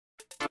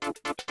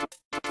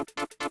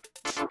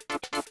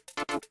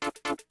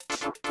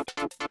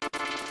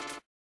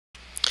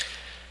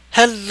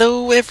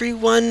Hello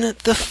everyone,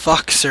 the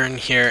Foxern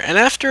here, and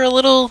after a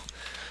little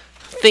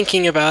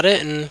thinking about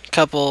it and a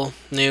couple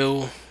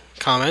new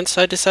comments,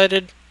 I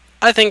decided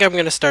I think I'm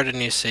going to start a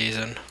new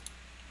season.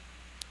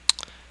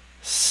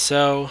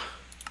 So,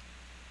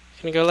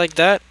 gonna go like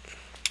that.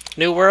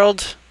 New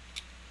world.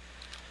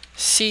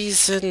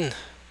 Season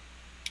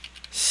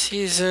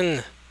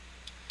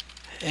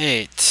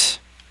 8.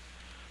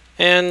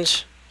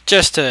 And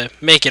just to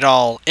make it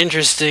all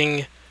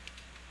interesting,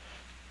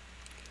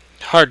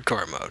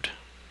 hardcore mode.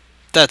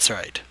 That's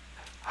right.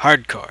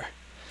 Hardcore.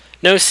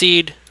 No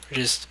seed, we're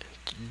just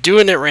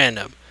doing it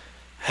random.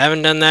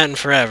 Haven't done that in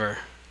forever.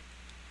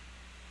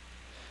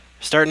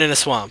 Starting in a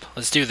swamp.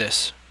 Let's do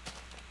this.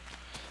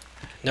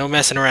 No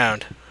messing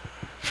around.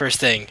 First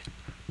thing.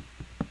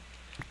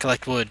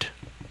 Collect wood.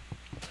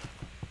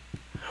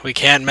 We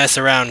can't mess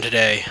around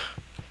today.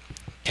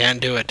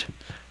 Can't do it.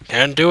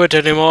 Can't do it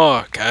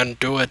anymore. Can't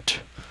do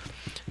it.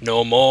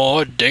 No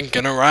more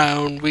dinking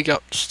around. We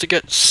got to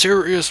get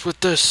serious with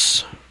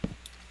this.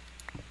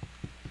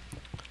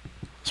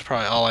 That's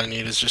probably all I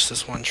need is just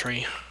this one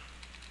tree.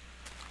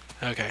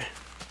 Okay.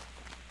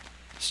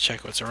 Let's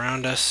check what's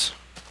around us.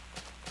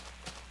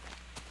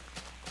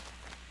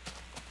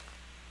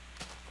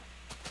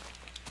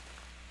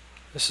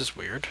 This is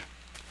weird.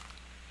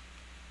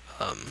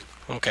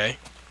 Okay.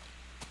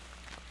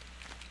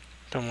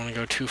 Don't want to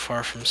go too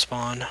far from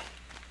spawn. I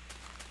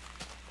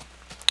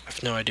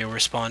have no idea where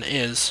spawn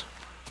is.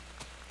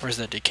 Where's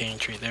that decaying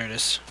tree? There it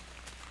is.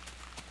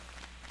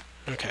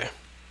 Okay.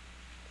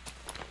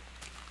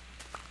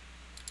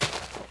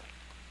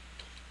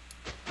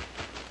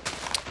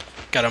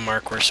 Gotta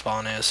mark where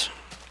spawn is.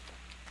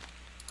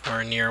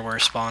 Or near where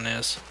spawn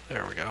is.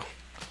 There we go.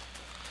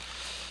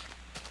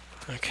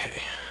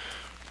 Okay.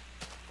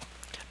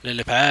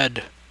 Lily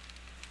pad.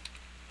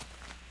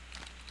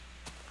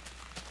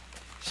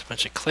 There's a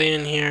bunch of clay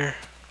in here.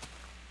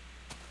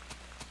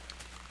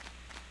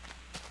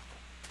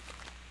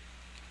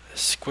 A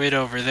squid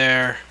over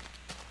there.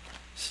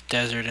 It's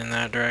desert in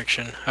that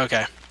direction.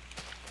 Okay.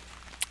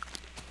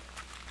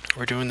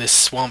 We're doing this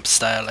swamp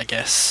style, I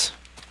guess.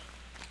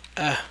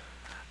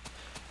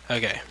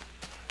 Okay.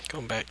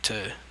 Going back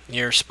to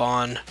near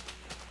spawn.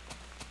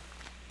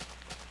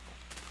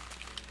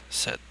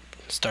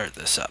 Start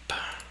this up.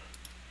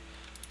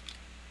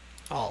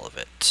 All of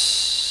it.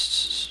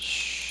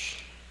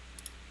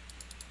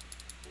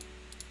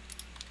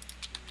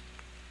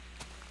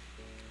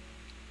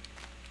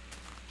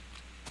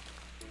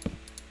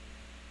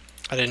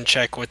 I didn't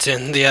check what's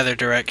in the other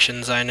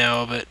directions, I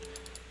know, but...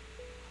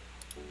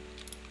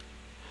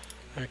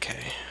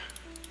 Okay.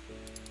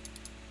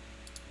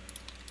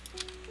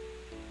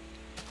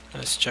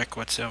 Let's check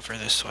what's over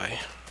this way.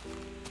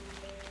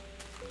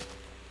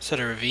 Is that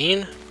a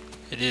ravine?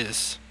 It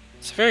is.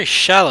 It's a very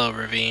shallow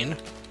ravine.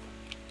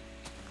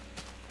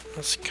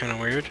 That's kind of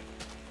weird.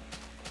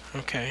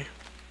 Okay.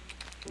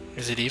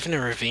 Is it even a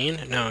ravine?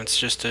 No, it's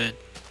just a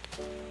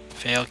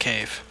fail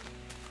cave.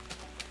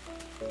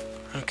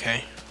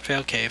 Okay.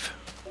 Fail cave.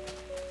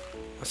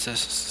 What's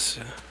this? This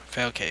is a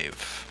fail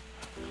cave.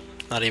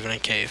 Not even a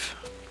cave.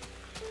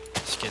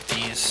 Let's get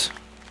these.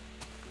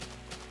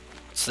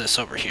 What's this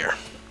over here?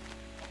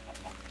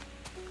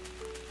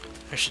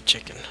 There's a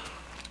chicken.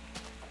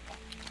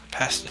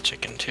 Past the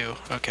chicken too.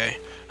 Okay.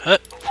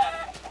 Hut.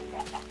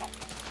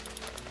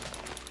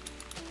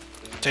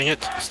 Dang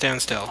it.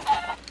 Stand still.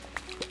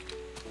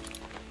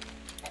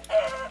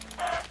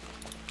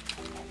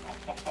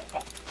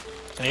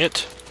 Dang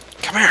it.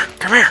 Come here.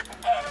 Come here.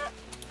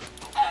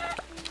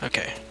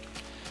 Okay.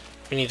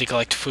 We need to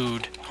collect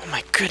food. Oh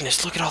my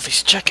goodness, look at all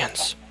these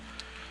chickens.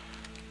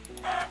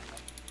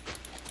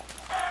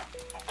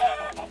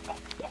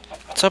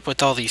 What's up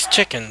with all these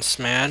chickens,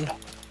 man?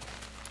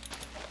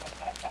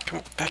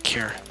 Come back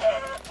here.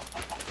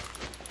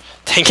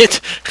 Dang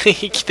it!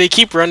 They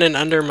keep running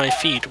under my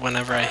feet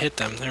whenever I hit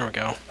them. There we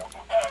go.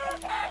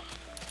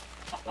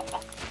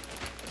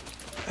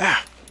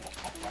 Ah!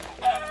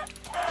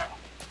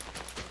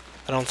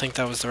 I don't think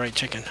that was the right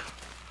chicken.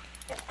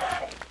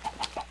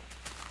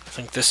 I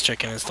think this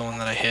chicken is the one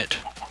that I hit.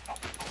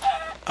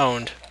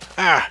 Owned.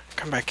 Ah!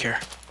 Come back here.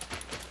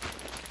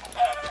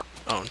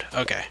 Owned.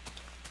 Okay.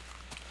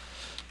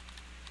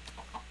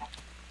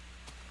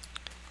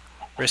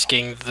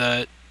 Risking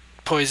the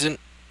poison.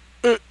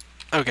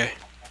 Okay.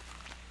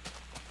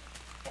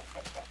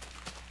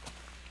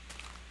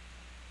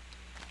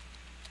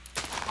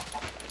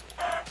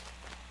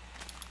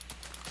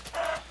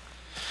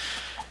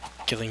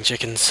 Killing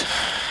chickens.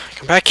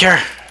 Come back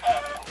here!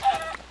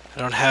 I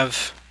don't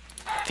have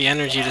the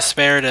energy to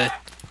spare to...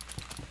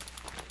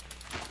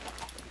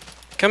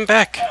 Come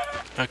back!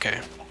 Okay.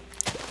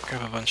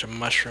 Grab a bunch of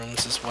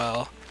mushrooms as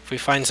well. If we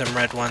find some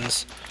red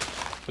ones,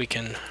 we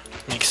can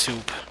make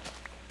soup.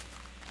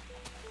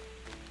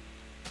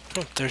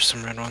 Oh, there's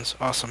some red ones.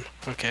 Awesome.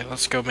 Okay,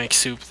 let's go make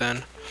soup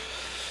then.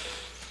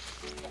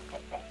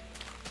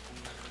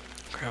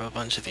 Grab a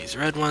bunch of these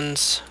red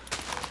ones.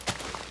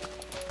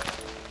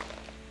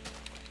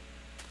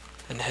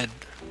 And head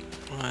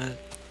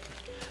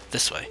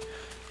this way.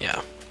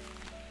 Yeah.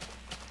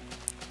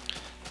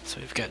 So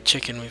we've got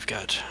chicken, we've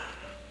got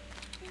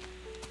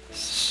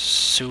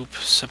soup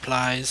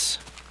supplies.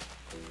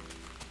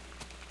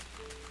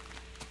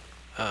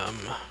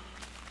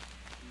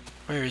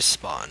 Where is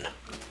spawn?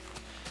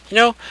 You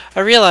know,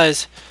 I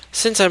realize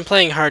since I'm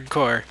playing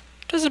hardcore,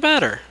 it doesn't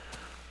matter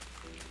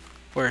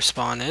where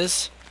spawn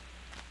is,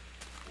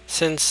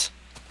 since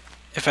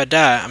if I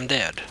die, I'm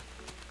dead.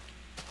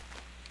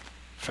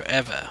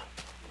 Forever.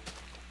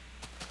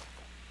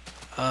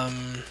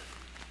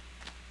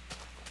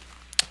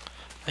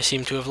 I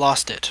seem to have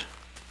lost it.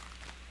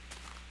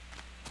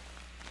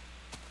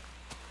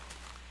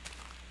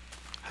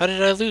 How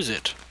did I lose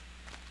it?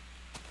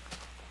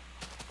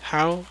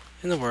 How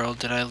in the world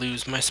did I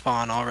lose my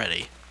spawn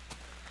already?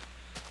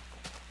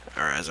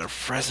 Or as a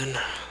frozen.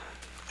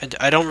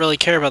 I don't really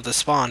care about the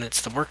spawn,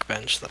 it's the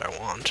workbench that I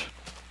want.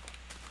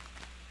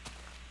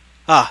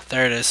 Ah,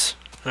 there it is.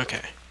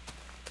 Okay.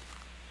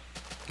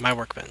 My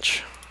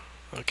workbench.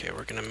 Okay,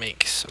 we're gonna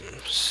make some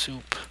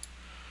soup.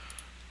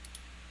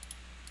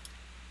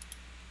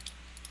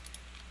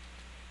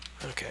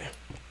 Okay,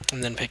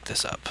 and then pick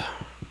this up.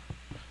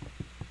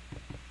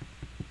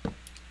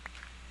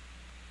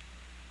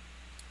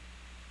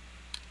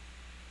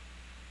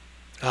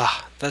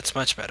 Ah, that's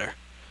much better.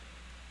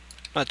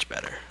 Much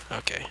better.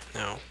 Okay,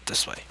 now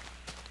this way.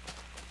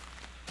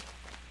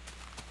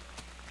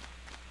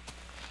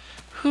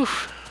 Whew.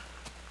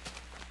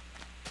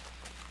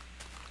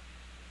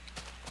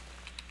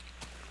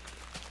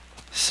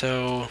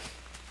 So,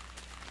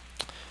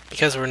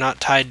 because we're not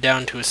tied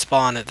down to a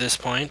spawn at this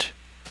point,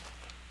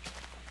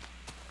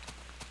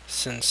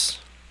 since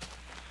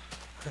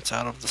it's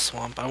out of the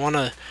swamp,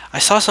 I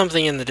saw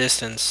something in the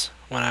distance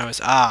when I was,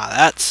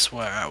 that's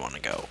where I want to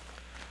go.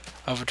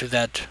 Over to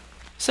that,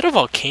 is it a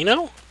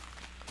volcano?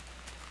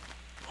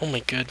 Oh my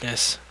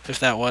goodness, if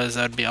that was,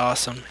 that'd be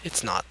awesome.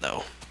 It's not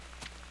though.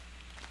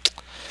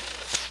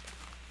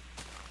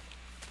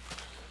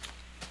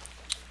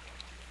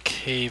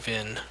 Cave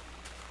in.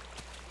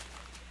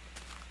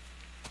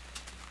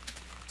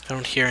 I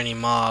don't hear any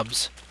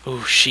mobs.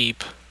 Ooh,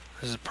 sheep.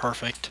 This is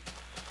perfect.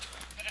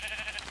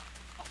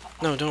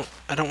 No,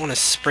 I don't want to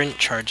sprint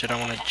charge it, I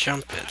want to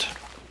jump it.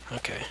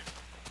 Okay.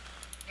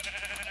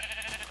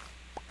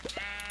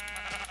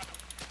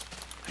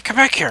 Come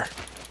back here!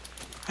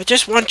 I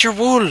just want your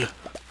wool!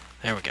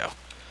 There we go.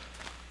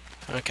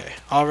 Okay,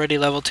 already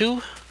level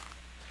 2.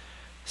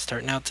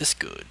 Starting out this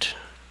good.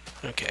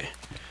 Okay,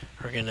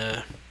 we're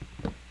gonna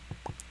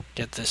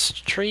get this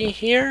tree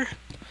here.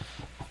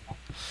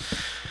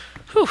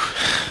 Whew.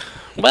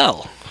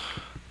 Well,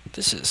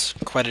 this is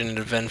quite an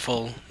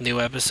eventful new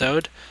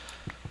episode.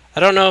 I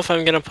don't know if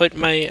I'm gonna put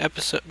my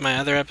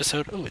other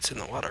episode. Oh, it's in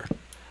the water.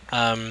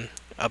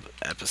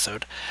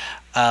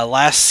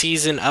 Last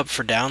season up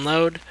for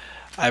download.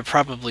 I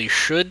probably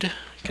should,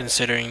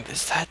 considering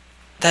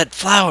that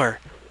flower.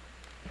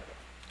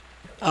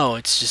 Oh,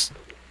 it's just.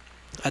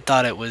 I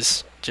thought it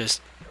was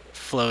just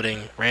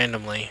floating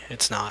randomly.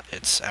 It's not.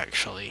 It's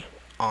actually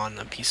on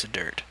a piece of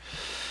dirt.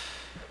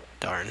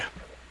 Darn.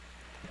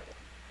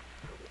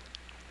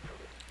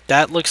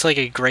 That looks like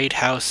a great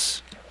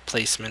house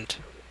placement.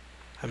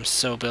 I'm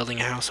so building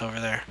a house over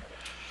there.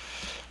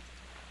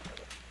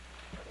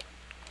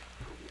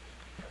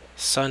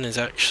 Sun is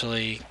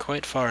actually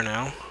quite far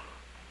now.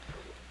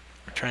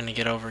 We're trying to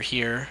get over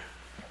here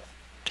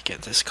to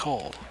get this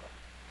coal.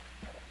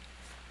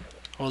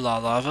 Hola,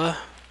 lava.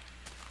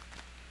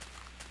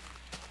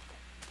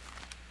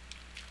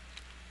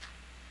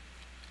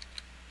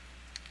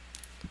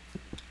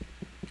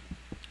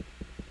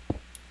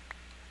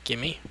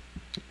 Gimme.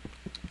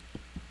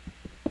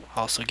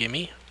 Also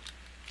gimme.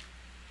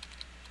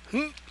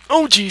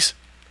 Oh, jeez.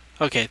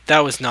 Okay, that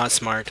was not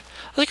smart.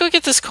 Let's go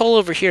get this coal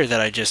over here that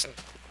I just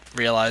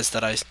realized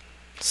that I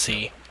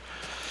see.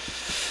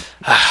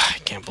 I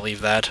can't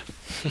believe that.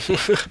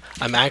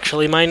 I'm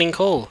actually mining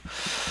coal.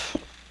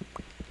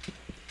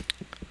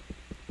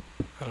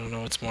 I don't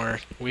know what's more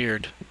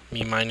weird,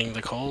 me mining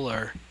the coal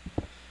or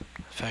the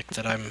fact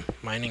that I'm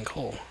mining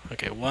coal.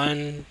 Okay,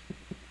 1,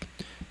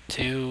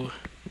 2,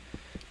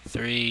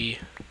 3,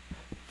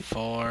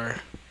 4,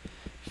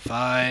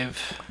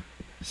 5,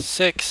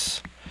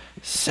 6,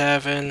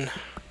 7,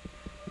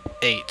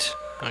 8.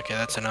 Okay,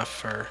 that's enough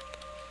for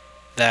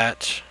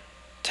that.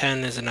 10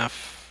 is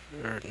enough,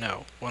 or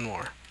no, one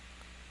more.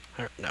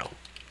 Or, no.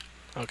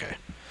 Okay.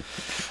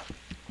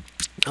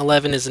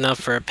 11 is enough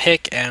for a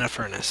pick and a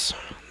furnace.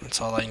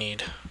 That's all I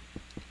need.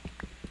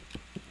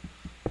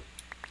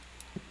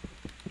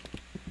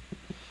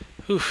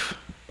 Oof.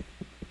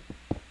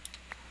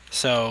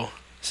 So,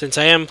 since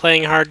I am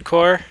playing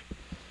hardcore,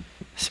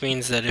 this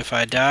means that if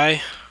I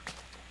die,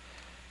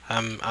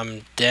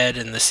 I'm dead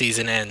and the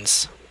season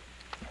ends.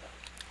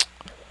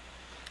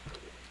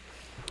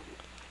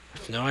 I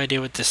have no idea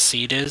what this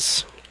seed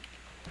is,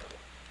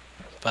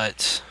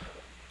 but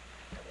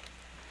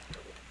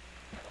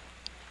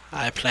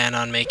I plan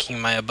on making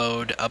my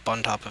abode up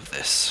on top of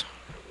this.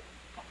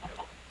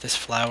 This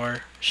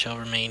flower shall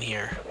remain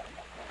here.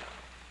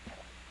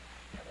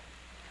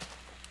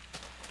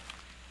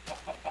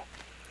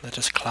 Let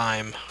us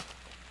climb.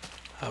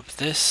 Up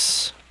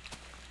this.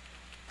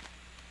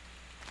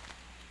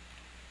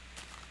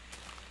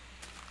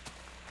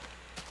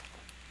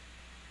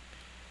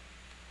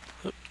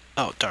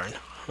 Oh, darn.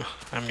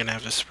 I'm gonna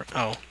have to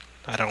oh,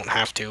 I don't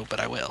have to, but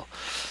I will.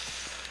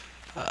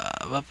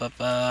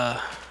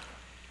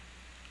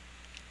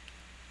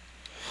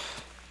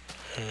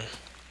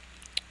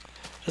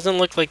 Doesn't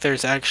look like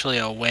there's actually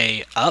a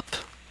way up,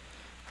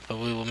 but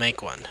we will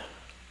make one.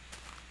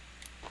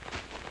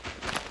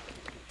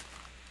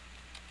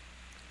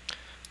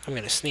 I'm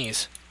gonna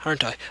sneeze,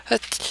 aren't I?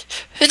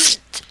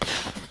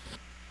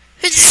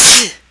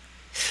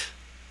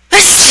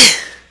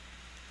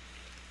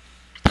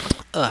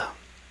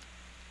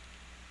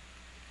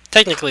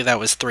 Technically that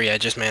was 3, I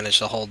just managed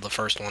to hold the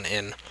first one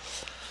in.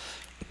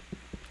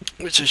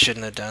 Which I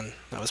shouldn't have done.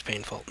 That was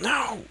painful.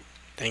 No!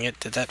 Dang it,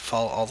 did that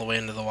fall all the way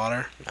into the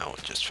water? No,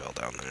 it just fell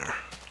down there.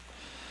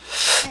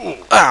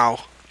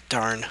 Ow!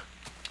 Darn.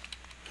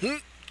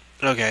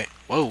 Okay,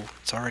 whoa,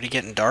 it's already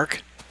getting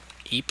dark.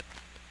 Eep.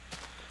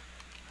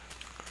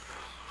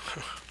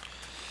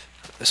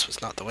 This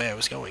was not the way I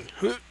was going.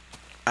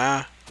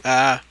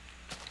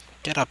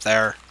 Get up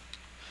there.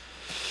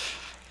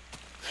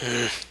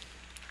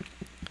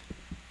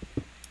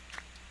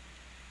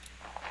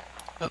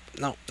 Oh,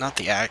 no, not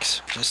the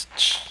axe. Just...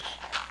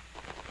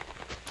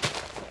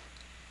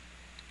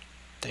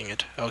 Dang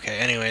it. Okay,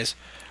 anyways,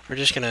 we're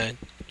just gonna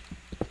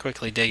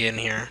quickly dig in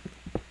here.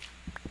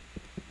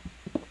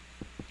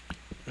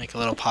 Make a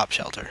little pop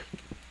shelter.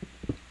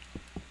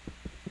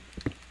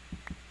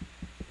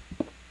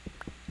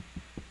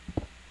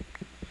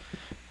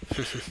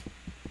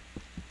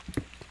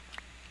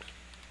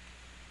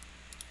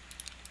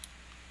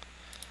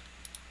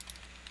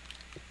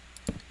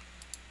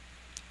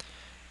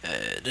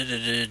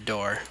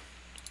 Door.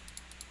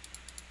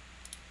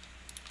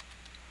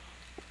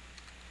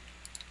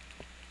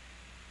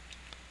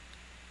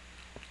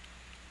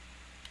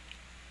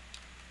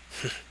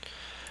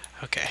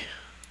 Okay.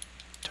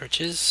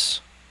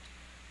 Torches.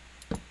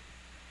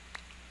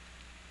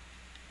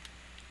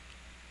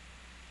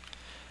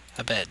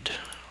 A bed.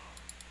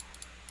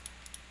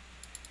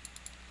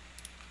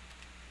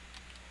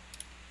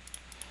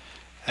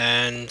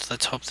 And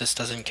let's hope this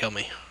doesn't kill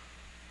me.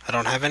 I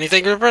don't have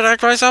anything to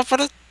protect myself,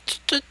 but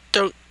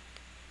don't.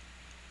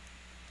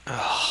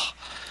 Oh.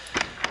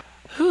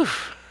 Whew.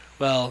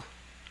 Well,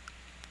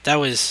 that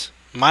was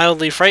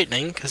mildly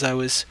frightening, because I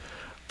was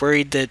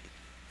worried that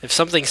if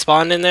something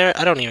spawned in there,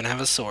 I don't even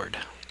have a sword.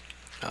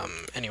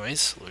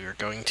 Anyways, we're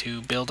going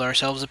to build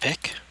ourselves a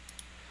pick.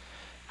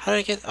 How did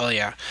I get... Oh,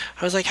 yeah.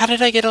 I was like, how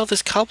did I get all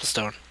this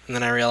cobblestone? And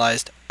then I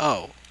realized,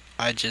 oh,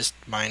 I just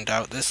mined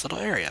out this little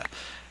area.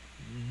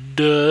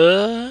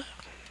 Duh.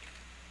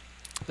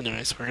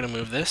 Anyways, we're going to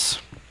move this.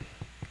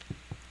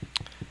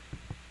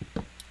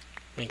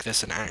 Make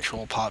this an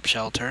actual pop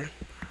shelter.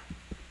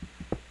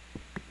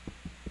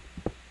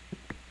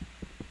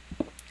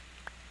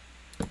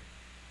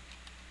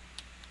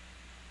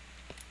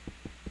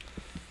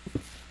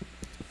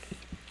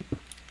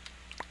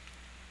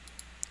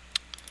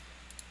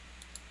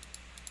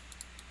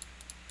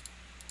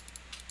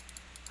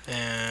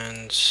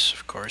 And,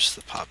 of course,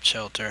 the pop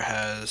shelter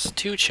has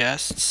 2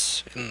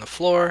 chests in the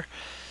floor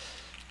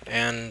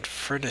and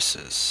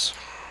furnaces.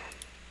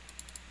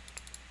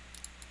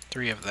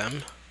 3 of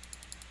them.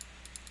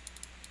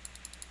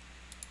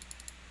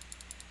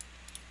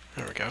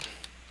 There we go.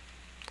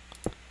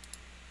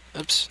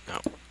 Oops, no.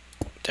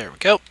 There we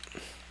go.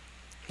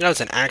 That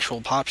was an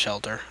actual pop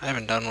shelter. I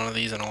haven't done one of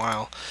these in a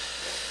while.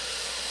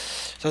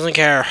 Doesn't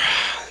care.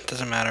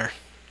 Doesn't matter.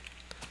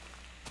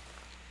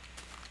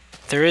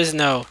 There is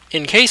no,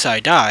 in case I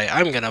die,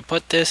 I'm gonna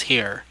put this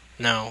here.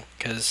 No,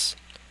 because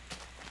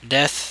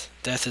death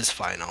is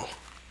final.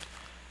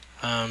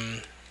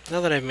 Now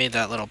that I've made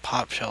that little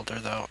pop shelter,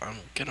 though, I'm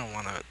gonna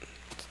want a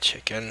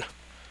chicken.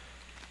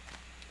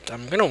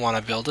 I'm gonna want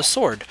to build a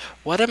sword.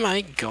 What am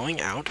I going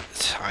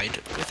outside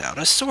without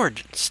a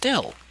sword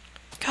still?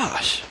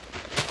 Gosh.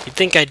 You'd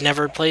think I'd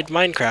never played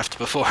Minecraft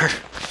before.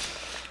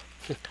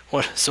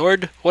 What,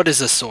 sword? What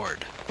is a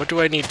sword? What do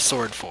I need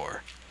sword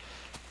for?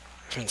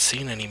 I haven't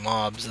seen any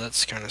mobs.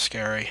 That's kind of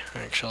scary,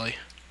 actually.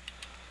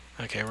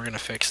 Okay, we're gonna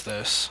fix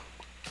this.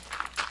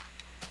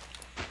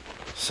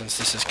 Since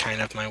this is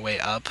kind of my way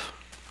up.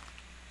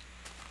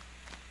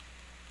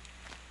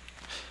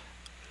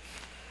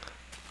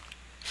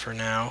 For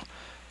now,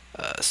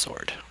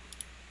 sword.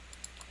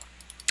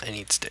 I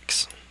need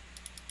sticks.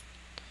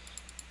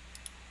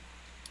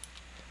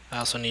 I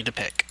also need a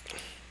pick.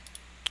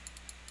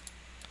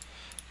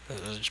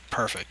 This is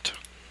perfect.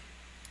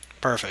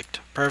 Perfect.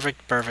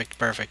 Perfect, perfect,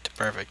 perfect,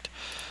 perfect.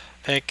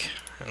 Pick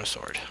and a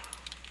sword.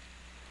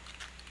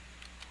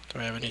 Do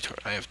I have any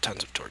I have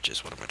tons of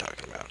torches. What am I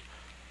talking about?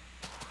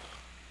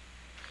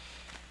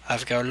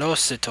 I've got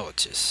lots of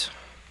torches.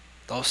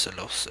 Lots of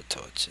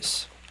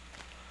torches.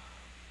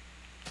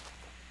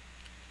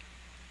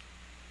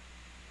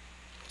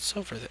 What's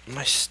over there?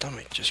 My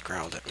stomach just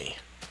growled at me.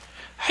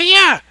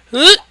 Hiya!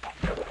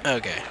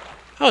 Okay.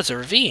 Oh, it's a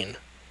ravine.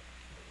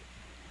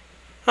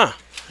 Huh.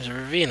 There's a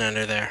ravine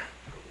under there.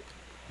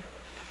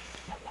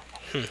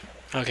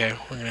 Okay,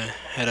 we're gonna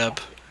head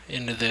up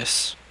into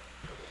this.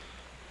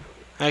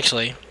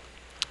 Actually,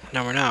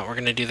 no we're not. We're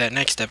gonna do that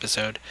next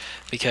episode,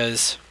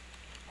 because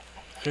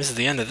this is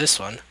the end of this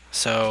one.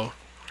 So,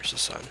 where's the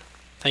sun?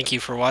 Thank you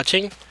for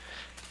watching.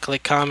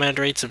 Click, comment,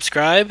 rate,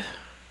 subscribe.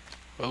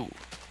 Oh,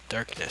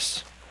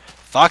 darkness.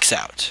 Fox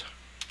out.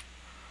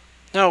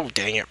 No,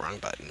 dang it, wrong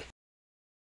button.